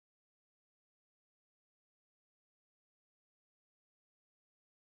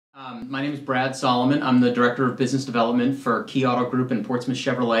My name is Brad Solomon. I'm the Director of Business Development for Key Auto Group and Portsmouth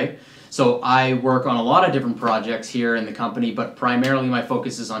Chevrolet. So I work on a lot of different projects here in the company, but primarily my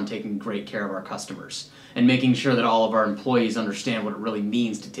focus is on taking great care of our customers and making sure that all of our employees understand what it really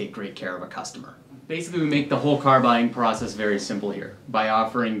means to take great care of a customer. Basically, we make the whole car buying process very simple here by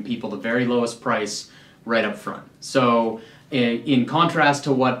offering people the very lowest price right up front. So in contrast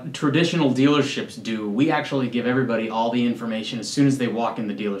to what traditional dealerships do, we actually give everybody all the information as soon as they walk in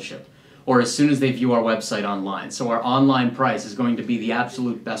the dealership or as soon as they view our website online. So our online price is going to be the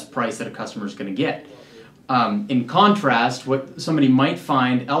absolute best price that a customer is going to get. In contrast, what somebody might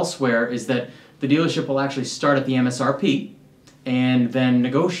find elsewhere is that the dealership will actually start at the MSRP and then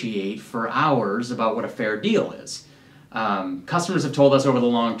negotiate for hours about what a fair deal is. Customers have told us over the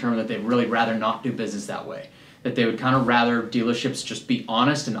long term that they'd really rather not do business that way. That they would kind of rather dealerships just be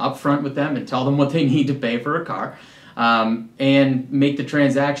honest and upfront with them and tell them what they need to pay for a car and make the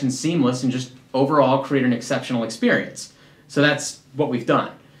transaction seamless and just overall create an exceptional experience. So that's what we've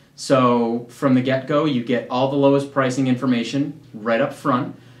done. So from the get-go, you get all the lowest pricing information right up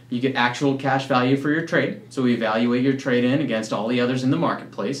front. You get actual cash value for your trade. So we evaluate your trade-in against all the others in the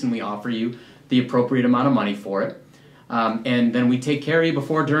marketplace and we offer you the appropriate amount of money for it. And then we take care of you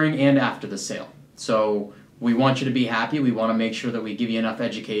before, during, and after the sale. So we want you to be happy. We want to make sure that we give you enough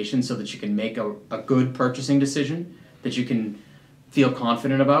education so that you can make a good purchasing decision that you can feel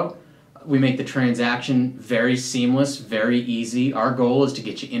confident about. We make the transaction very seamless, very easy. Our goal is to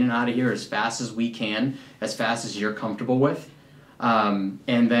get you in and out of here as fast as we can, as fast as you're comfortable with. And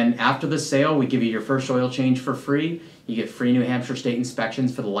then after the sale, we give you your first oil change for free. You get free New Hampshire state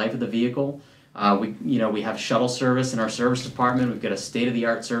inspections for the life of the vehicle. We have shuttle service in our service department. We've got a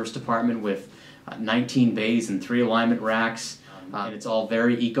state-of-the-art service department with 19 bays and 3 alignment racks, and it's all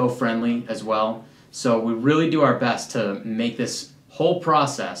very eco-friendly as well. So we really do our best to make this whole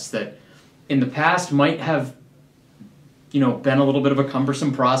process that in the past might have been a little bit of a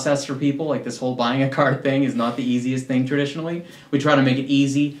cumbersome process for people. Like this whole buying a car thing is not the easiest thing traditionally. We try to make it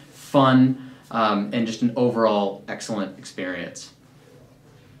easy, fun, and just an overall excellent experience.